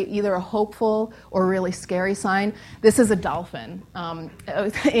potentially either a hopeful or a really scary sign. This is a dolphin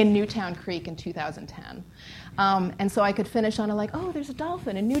in Newtown Creek in 2010. And so I could finish on there's a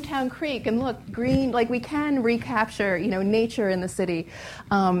dolphin in Newtown Creek, and look, green, we can recapture, nature in the city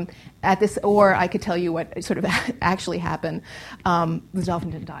at this, or I could tell you what sort of actually happened. The dolphin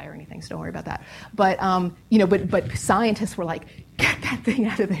didn't die or anything, so don't worry about that. But, but scientists were like, get that thing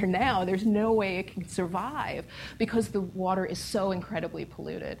out of there now. There's no way it can survive because the water is so incredibly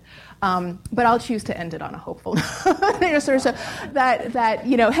polluted. But I'll choose to end it on a hopeful note. Sort of that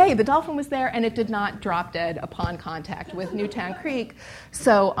hey, the dolphin was there and it did not drop dead upon contact with Newtown Creek.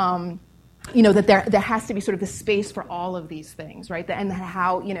 So that there has to be sort of the space for all of these things, right? And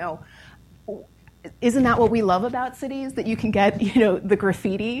how isn't that what we love about cities? That you can get, the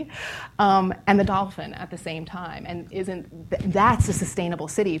graffiti and the dolphin at the same time. And that's a sustainable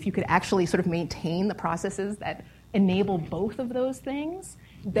city? If you could actually sort of maintain the processes that enable both of those things,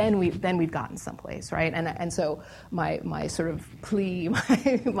 then we've gotten someplace, right? And so my sort of plea,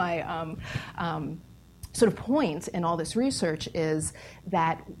 my sort of point in all this research is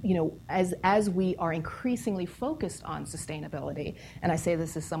that, as we are increasingly focused on sustainability, and I say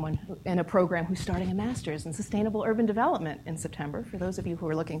this as someone in a program who's starting a master's in sustainable urban development in September, for those of you who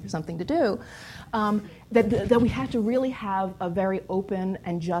are looking for something to do, that we have to really have a very open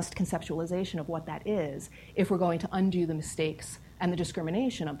and just conceptualization of what that is if we're going to undo the mistakes and the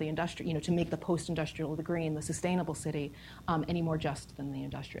discrimination of the industrial, to make the post-industrial, the green, the sustainable city any more just than the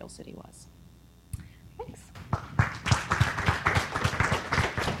industrial city was. Thanks.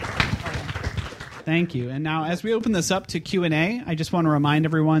 Thank you. And now, as we open this up to Q&A, I just want to remind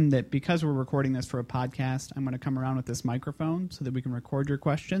everyone that because we're recording this for a podcast, I'm going to come around with this microphone so that we can record your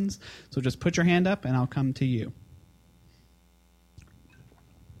questions. So just put your hand up, and I'll come to you.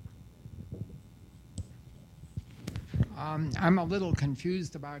 I'm a little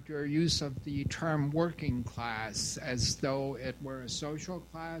confused about your use of the term working class as though it were a social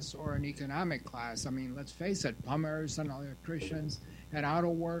class or an economic class. I mean, let's face it, plumbers and electricians and auto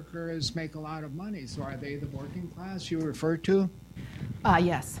workers make a lot of money. So are they the working class you refer to?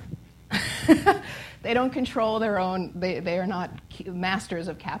 Yes. They don't control their own, they are not masters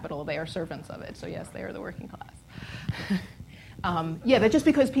of capital, they are servants of it. So yes, they are the working class. But just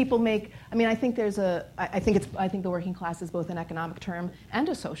because people make, I think I think the working class is both an economic term and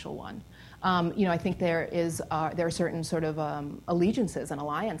a social one. I think there are certain sort of allegiances and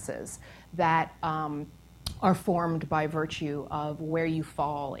alliances that are formed by virtue of where you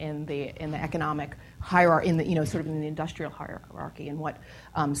fall in the economic hierarchy, in the sort of in the industrial hierarchy, and what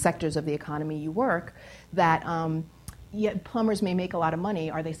sectors of the economy you work. That plumbers may make a lot of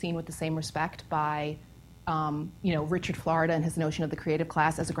money. Are they seen with the same respect by Richard Florida and his notion of the creative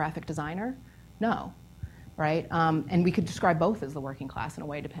class as a graphic designer? No, right? And we could describe both as the working class in a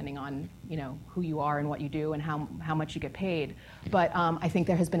way, depending on who you are and what you do and how much you get paid. But I think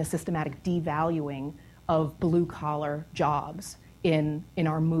there has been a systematic devaluing of blue-collar jobs in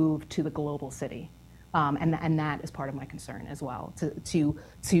our move to the global city, and that is part of my concern as well. To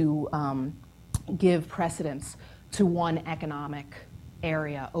give precedence to one economic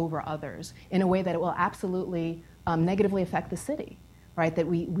area over others in a way that it will absolutely negatively affect the city, right? That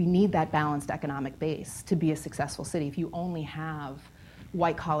we need that balanced economic base to be a successful city. If you only have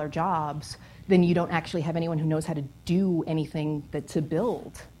white-collar jobs, then you don't actually have anyone who knows how to do anything to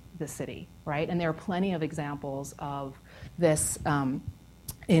build the city, right? And there are plenty of examples of this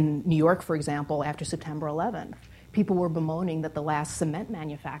in New York, for example, after September 11th. People were bemoaning that the last cement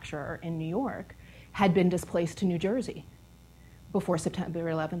manufacturer in New York had been displaced to New Jersey before September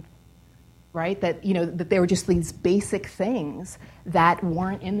 11th, right? That that there were just these basic things that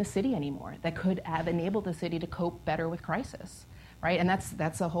weren't in the city anymore that could have enabled the city to cope better with crisis, right? And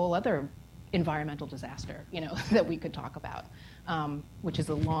that's a whole other environmental disaster, that we could talk about, which is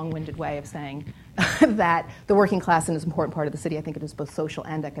a long-winded way of saying that the working class is an important part of the city. I think it is both social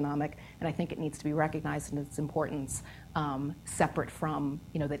and economic, and I think it needs to be recognized in its importance, separate from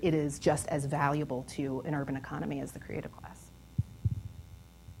that it is just as valuable to an urban economy as the creative class.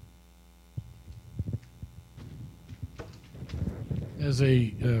 As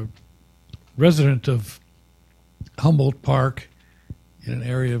a resident of Humboldt Park, in an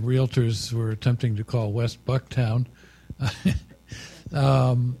area of realtors were attempting to call West Bucktown,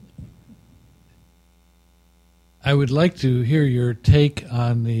 I would like to hear your take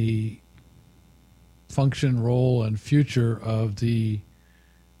on the function, role, and future of the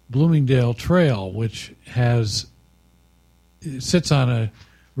Bloomingdale Trail, which sits on a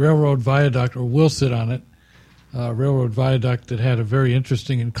railroad viaduct, or will sit on it, railroad viaduct that had a very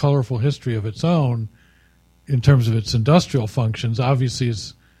interesting and colorful history of its own in terms of its industrial functions. Obviously,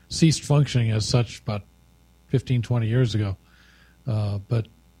 it's ceased functioning as such about 15, 20 years ago. But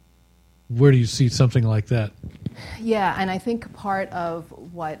where do you see something like that? Yeah, and I think part of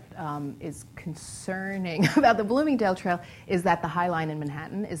what is concerning about the Bloomingdale Trail is that the High Line in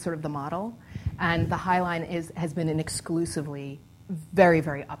Manhattan is sort of the model, and the High Line has been an exclusively very,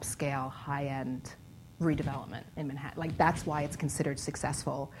 very upscale, high-end redevelopment in Manhattan. Like, that's why it's considered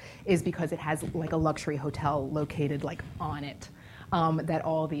successful, is because it has like a luxury hotel located like on it, that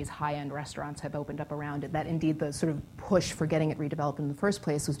all these high-end restaurants have opened up around it. That indeed the sort of push for getting it redeveloped in the first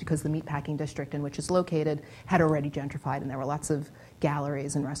place was because the meatpacking district in which it's located had already gentrified, and there were lots of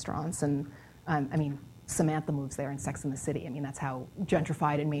galleries and restaurants and Samantha moves there in Sex and the City. I mean, that's how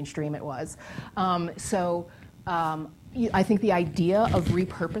gentrified and mainstream it was. I think the idea of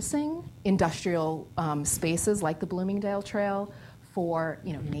repurposing industrial spaces like the Bloomingdale Trail for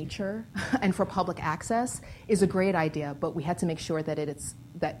nature and for public access is a great idea, but we had to make sure that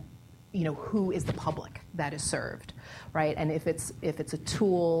who is the public that is served, right? And if it's a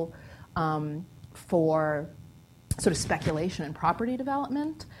tool for sort of speculation and property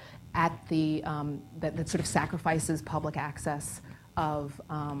development at the that sort of sacrifices public access of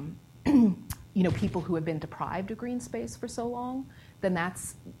people who have been deprived of green space for so long, then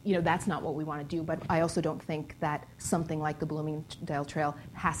that's not what we want to do. But I also don't think that something like the Bloomingdale Trail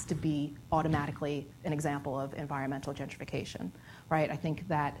has to be automatically an example of environmental gentrification, right? I think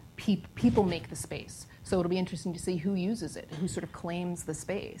that people make the space. So it'll be interesting to see who uses it, who sort of claims the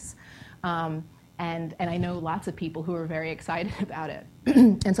space. And I know lots of people who are very excited about it,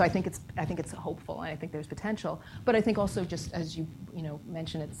 and so I think it's hopeful, and I think there's potential. But I think also, just as you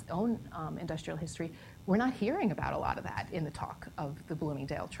mentioned its own industrial history, we're not hearing about a lot of that in the talk of the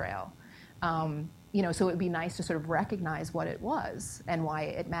Bloomingdale Trail. So it would be nice to sort of recognize what it was and why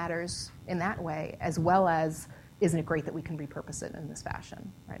it matters in that way, as well as isn't it great that we can repurpose it in this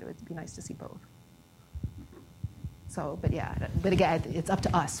fashion, right? It would be nice to see both. So, but again, it's up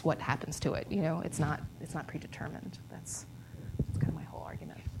to us what happens to it. It's not predetermined. That's kind of my whole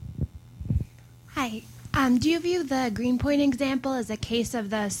argument. Hi. Do you view the Greenpoint example as a case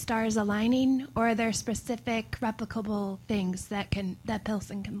of the stars aligning, or are there specific replicable things that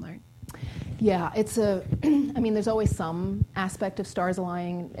Pilsen can learn? Yeah, there's always some aspect of stars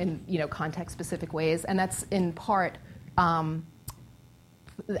aligning in context-specific ways, and that's in part.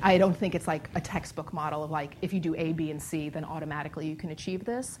 I don't think it's like a textbook model of like, if you do A, B, and C, then automatically you can achieve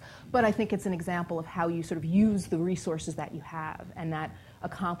this. But I think it's an example of how you sort of use the resources that you have, and that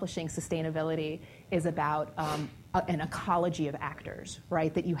accomplishing sustainability is about an ecology of actors,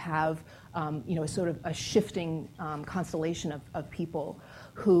 right? That you have, sort of a shifting constellation of people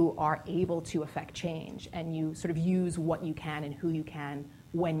who are able to affect change, and you sort of use what you can and who you can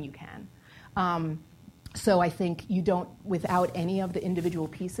when you can. So I think you don't, without any of the individual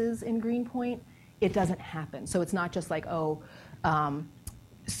pieces in Greenpoint, it doesn't happen. So it's not just like,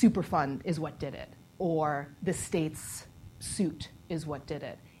 Superfund is what did it, or the state's suit is what did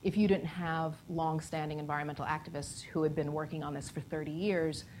it. If you didn't have long-standing environmental activists who had been working on this for 30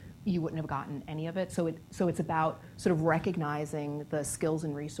 years, you wouldn't have gotten any of it. So it's about sort of recognizing the skills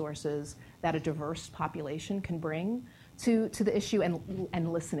and resources that a diverse population can bring to the issue,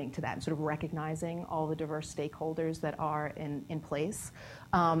 and listening to that, and sort of recognizing all the diverse stakeholders that are in place,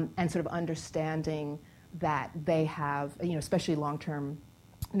 and sort of understanding that they have, especially long-term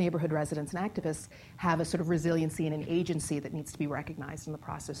neighborhood residents and activists, have a sort of resiliency and an agency that needs to be recognized in the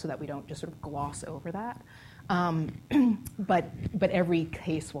process, so that we don't just sort of gloss over that. But every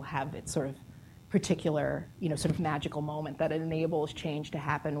case will have its sort of particular, sort of magical moment that enables change to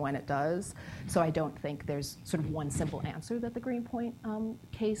happen when it does. So I don't think there's sort of one simple answer that the Greenpoint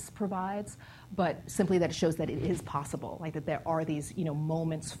case provides, but simply that it shows that it is possible, like that there are these,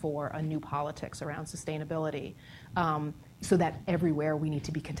 moments for a new politics around sustainability, so that everywhere we need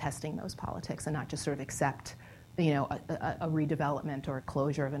to be contesting those politics and not just sort of accept, a redevelopment or a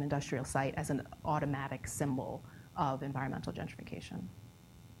closure of an industrial site as an automatic symbol of environmental gentrification.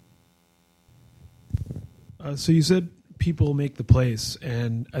 So you said people make the place,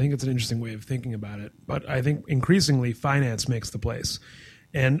 and I think it's an interesting way of thinking about it. But I think increasingly finance makes the place.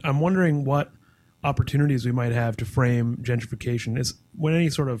 And I'm wondering what opportunities we might have to frame gentrification. Is when any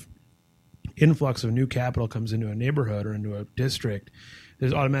sort of influx of new capital comes into a neighborhood or into a district,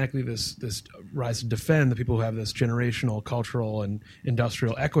 there's automatically this rise to defend the people who have this generational, cultural, and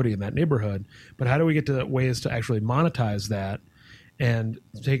industrial equity in that neighborhood. But how do we get to ways to actually monetize that and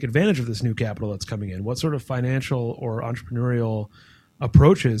take advantage of this new capital that's coming in? What sort of financial or entrepreneurial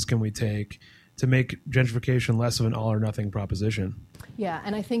approaches can we take to make gentrification less of an all-or-nothing proposition? Yeah,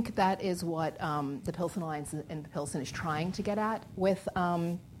 and I think that is what the Pilsen Alliance and the Pilsen is trying to get at with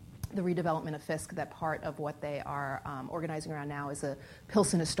the redevelopment of Fisk. That part of what they are organizing around now is a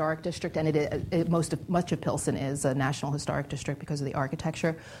Pilsen Historic District, and much of Pilsen is a National Historic District because of the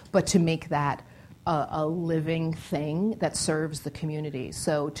architecture, but to make that a living thing that serves the community.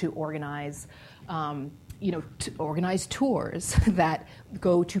 So to organize, organize tours that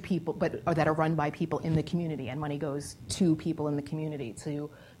go to people, or that are run by people in the community, and money goes to people in the community, to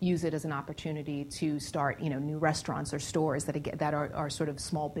use it as an opportunity to start, new restaurants or stores that are sort of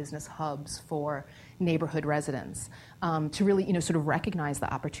small business hubs for neighborhood residents, to really, sort of recognize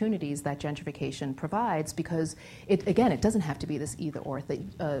the opportunities that gentrification provides, because it doesn't have to be this either or.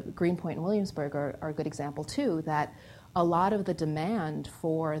 Greenpoint and Williamsburg are a good example too, that a lot of the demand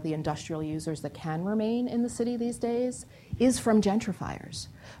for the industrial users that can remain in the city these days is from gentrifiers,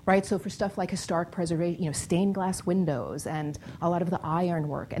 right? So for stuff like historic preservation, stained glass windows and a lot of the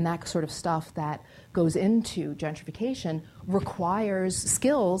ironwork and that sort of stuff that goes into gentrification requires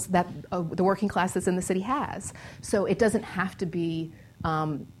skills that the working class that's in the city has. So it doesn't have to be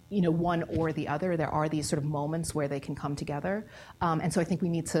one or the other. There are these sort of moments where they can come together. And so I think we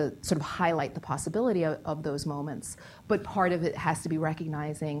need to sort of highlight the possibility of those moments. But part of it has to be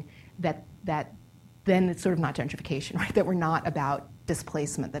recognizing that then it's sort of not gentrification, right? That we're not about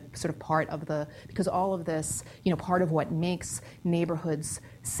displacement, that sort of part of because all of this, part of what makes neighborhoods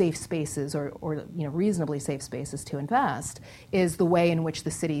safe spaces or reasonably safe spaces to invest is the way in which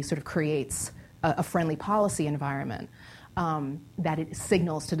the city sort of creates a friendly policy environment. That it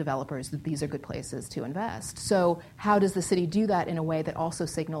signals to developers that these are good places to invest. So how does the city do that in a way that also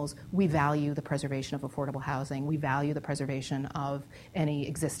signals we value the preservation of affordable housing, we value the preservation of any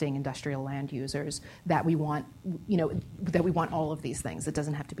existing industrial land users, that we want, that we want all of these things. It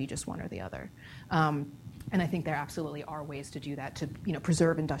doesn't have to be just one or the other. And I think there absolutely are ways to do that, to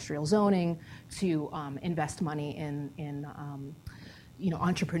preserve industrial zoning, to invest money in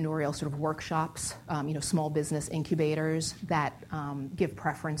entrepreneurial sort of workshops, small business incubators that give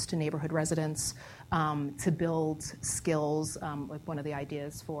preference to neighborhood residents, to build skills. Like one of the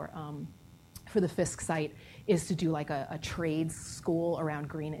ideas for the Fisk site is to do like a trades school around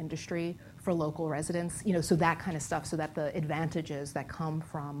green industry for local residents. So that kind of stuff, so that the advantages that come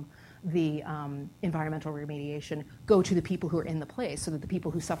from the environmental remediation go to the people who are in the place, so that the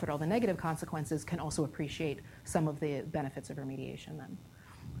people who suffered all the negative consequences can also appreciate some of the benefits of remediation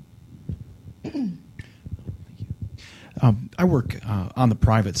then. Thank you. I work on the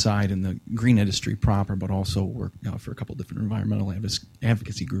private side in the green industry proper, but also work for a couple different environmental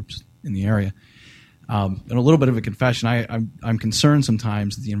advocacy groups in the area. And a little bit of a confession, I'm concerned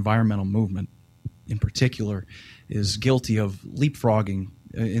sometimes that the environmental movement in particular is guilty of leapfrogging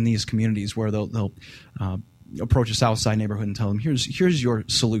in these communities, where they'll approach a South Side neighborhood and tell them, here's your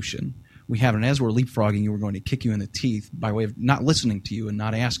solution. We have it, and as we're leapfrogging you, we're going to kick you in the teeth by way of not listening to you and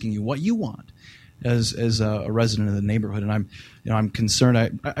not asking you what you want as a resident of the neighborhood. And I'm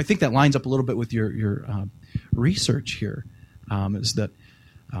concerned. I think that lines up a little bit with your research here, is that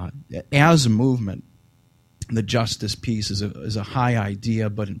as a movement, the justice piece is a high idea,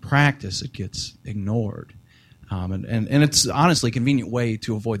 but in practice it gets ignored. And it's honestly a convenient way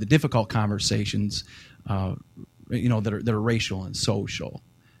to avoid the difficult conversations, that are racial and social.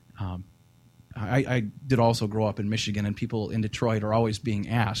 I did also grow up in Michigan, and people in Detroit are always being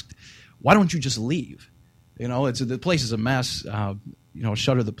asked, "Why don't you just leave? The place is a mess.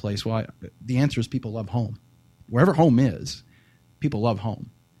 Shutter the place." Well, the answer is people love home. Wherever home is, people love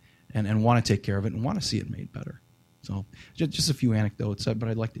home, and want to take care of it and want to see it made better. So just a few anecdotes, but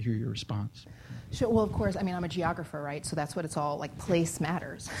I'd like to hear your response. Sure. Well, of course, I'm a geographer, right? So that's what it's all like. Place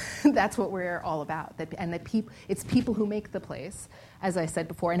matters. That's what we're all about. It's people who make the place, as I said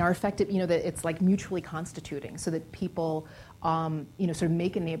before, and are effective. That it's like mutually constituting, so that people, sort of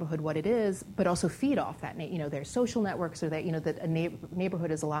make a neighborhood what it is, but also feed off that. Their social networks, or that that a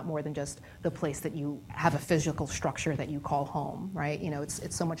neighborhood is a lot more than just the place that you have a physical structure that you call home, right?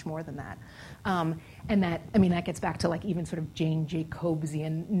 It's so much more than that. And that gets back to like even sort of Jane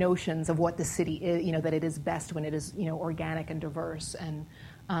Jacobsian notions of what the city is, that it is best when it is, organic and diverse,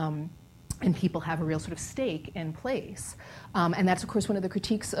 and people have a real sort of stake in place. And that's, of course, one of the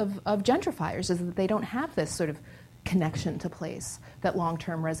critiques of gentrifiers, is that they don't have this sort of connection to place that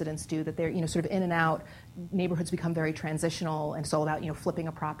long-term residents do, that they're, sort of in and out. Neighborhoods become very transitional, and it's all about, flipping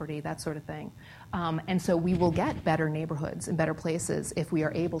a property, that sort of thing. And so we will get better neighborhoods and better places if we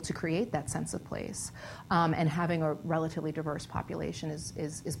are able to create that sense of place. And having a relatively diverse population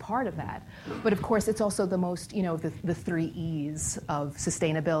is part of that. But of course, it's also the most, the 3 E's of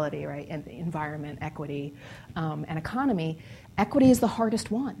sustainability, right? And environment, equity, and economy. Equity is the hardest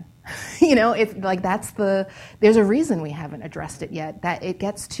one. It's like there's a reason we haven't addressed it yet. That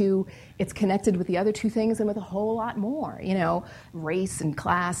it's connected with the other 2 things and with a whole lot more. Race and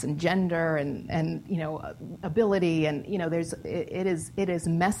class and gender and ability, and it is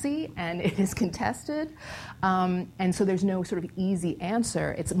messy and it is contested, and so there's no sort of easy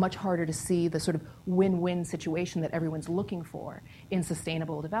answer. It's much harder to see the sort of win-win situation that everyone's looking for in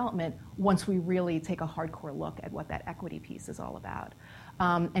sustainable development once we really take a hardcore look at what that equity piece is all about.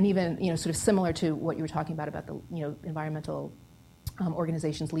 And even sort of similar to what you were talking about the environmental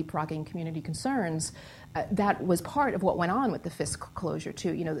organizations leapfrogging community concerns, that was part of what went on with the Fisk closure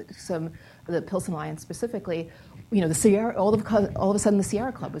too. The Pilsen Alliance specifically, the Sierra, all of a sudden the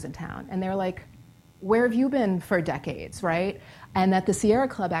Sierra Club was in town, and they're like, where have you been for decades, right? And that the Sierra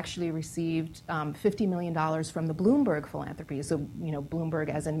Club actually received $50 million from the Bloomberg philanthropy, so Bloomberg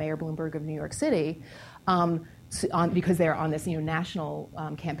as in Mayor Bloomberg of New York City, because they're on this national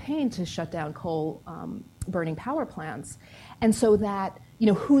campaign to shut down coal burning power plants, and so that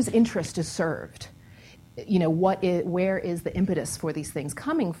whose interest is served. Where is the impetus for these things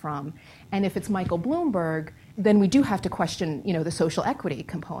coming from? And if it's Michael Bloomberg, then we do have to question, the social equity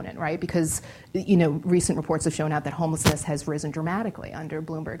component, right? Because, recent reports have shown out that homelessness has risen dramatically under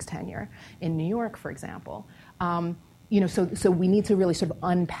Bloomberg's tenure in New York, for example. So we need to really sort of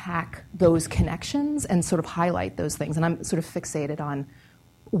unpack those connections and sort of highlight those things. And I'm sort of fixated on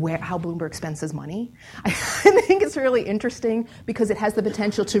how Bloomberg spends his money. I think it's really interesting because it has the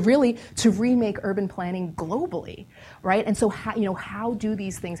potential to remake urban planning globally, right? And so how do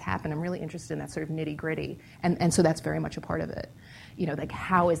these things happen? I'm really interested in that sort of nitty gritty, and so that's very much a part of it. Like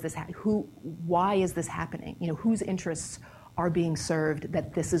how is this? Why is this happening? Whose interests are being served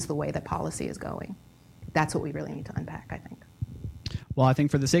that this is the way that policy is going? That's what we really need to unpack, I think. Well, I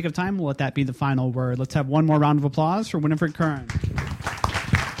think for the sake of time, we'll let that be the final word. Let's have one more round of applause for Winifred Curran.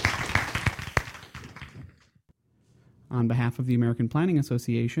 On behalf of the American Planning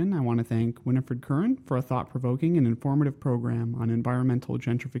Association, I want to thank Winifred Curran for a thought-provoking and informative program on environmental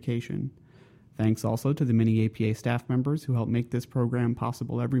gentrification. Thanks also to the many APA staff members who help make this program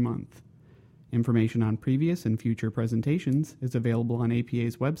possible every month. Information on previous and future presentations is available on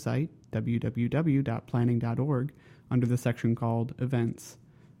APA's website, www.planning.org, under the section called Events.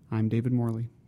 I'm David Morley.